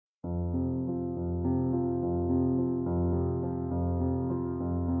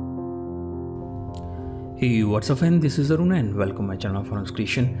Hey, what's up friend, this is Arun and welcome my channel for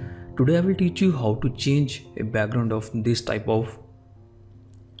Creation. Today I will teach you how to change a background of this type of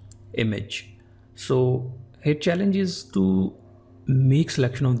image. So a challenge is to make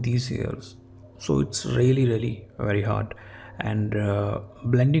selection of these layers. So it's really very hard, and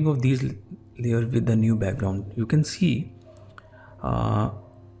blending of these layers with the new background. You can see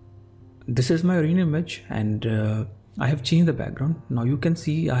this is my original image, and I have changed the background. Now you can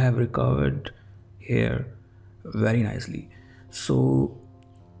see I have recovered here very nicely. So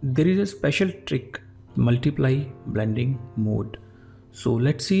there is a special trick, multiply blending mode. So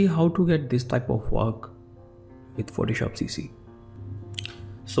let's see how to get this type of work with Photoshop CC.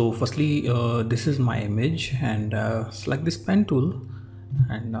 So firstly, this is my image, and select this pen tool,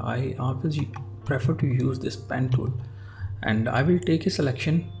 and I always prefer to use this pen tool, and I will take a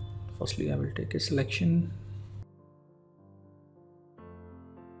selection. Firstly I will take a selection.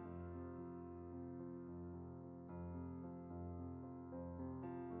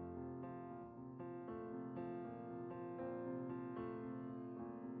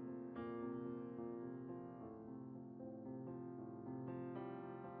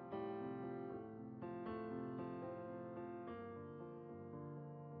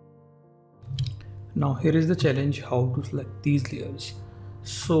 Now here is the challenge, how to select these layers.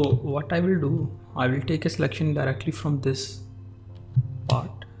 So what I will do, I will take a selection directly from this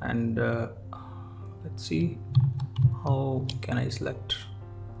part, and let's see how can I select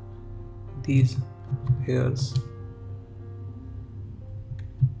these hairs.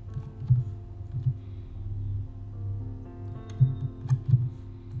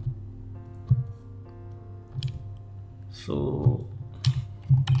 So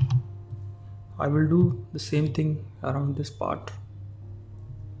I will do the same thing around this part.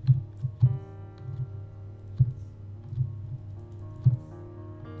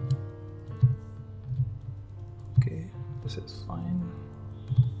 Okay, this is fine.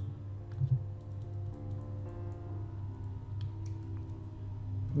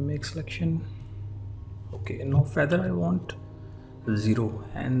 Make selection. Okay, now feather I want 0,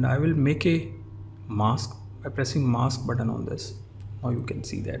 and I will make a mask by pressing mask button on this. Now you can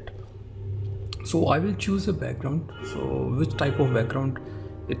see that. So I will choose a background, so which type of background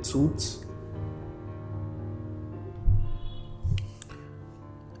it suits.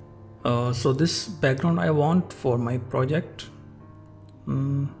 So this background I want for my project.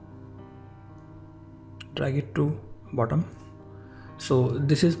 Drag it to bottom. So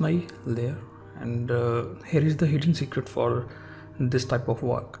this is my layer, and here is the hidden secret for this type of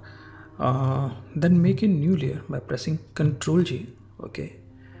work. Then make a new layer by pressing Ctrl J. Okay,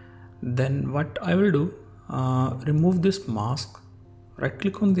 then what I will do, remove this mask, right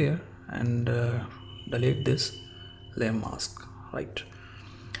click on there, and delete this layer mask, right,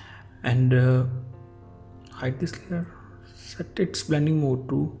 and hide this layer. Set its blending mode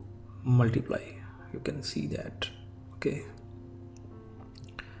to multiply. You can see that. Okay,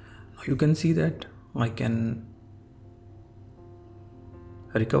 now you can see that I can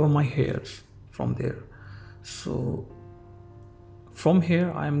recover my hairs from there. So from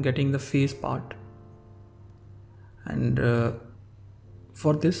here I am getting the face part, and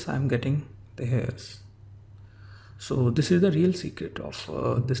for this I am getting the hairs. So this is the real secret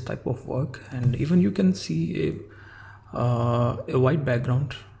of this type of work. And even you can see a white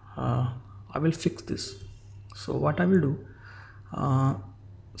background. I will fix this. So what I will do,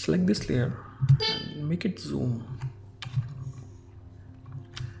 select this layer and make it zoom.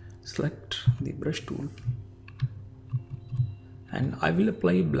 Select the brush tool, and I will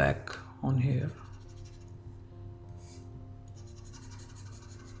apply black on here.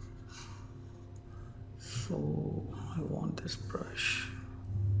 So I want this brush.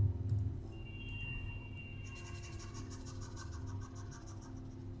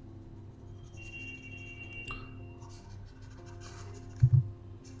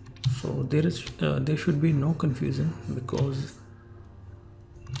 So there should be no confusion, because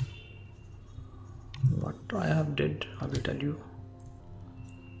what I have did, I will tell you.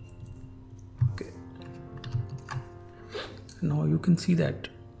 Okay, now you can see that.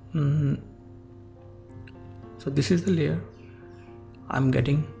 So this is the layer. I'm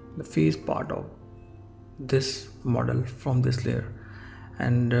getting the face part of this model from this layer,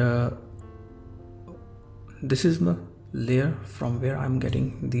 and this is the layer from where I'm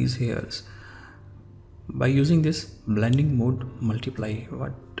getting these hairs. By using this blending mode multiply,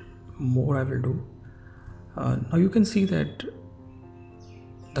 what more I will do, now you can see that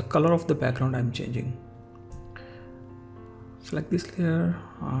the color of the background I'm changing. Select this layer,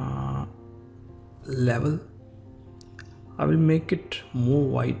 level, I will make it more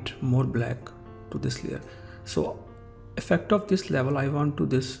white, more black. to this layer. So effect of this level I want to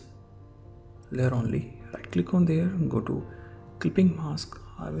this layer only. Right click on there and go to clipping mask.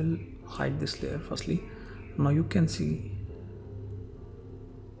 I will hide this layer firstly. Now you can see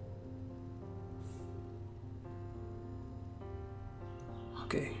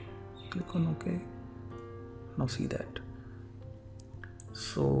okay, click on OK. Now see that.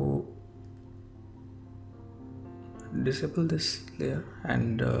 So disable this layer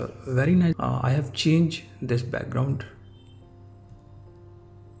and very nice. I have changed this background.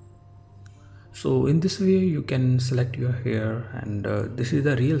 So in this way you can select your hair, and this is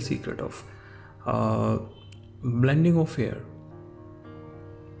the real secret of blending of hair.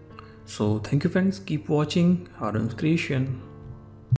 So thank you friends, keep watching Harun's Creation.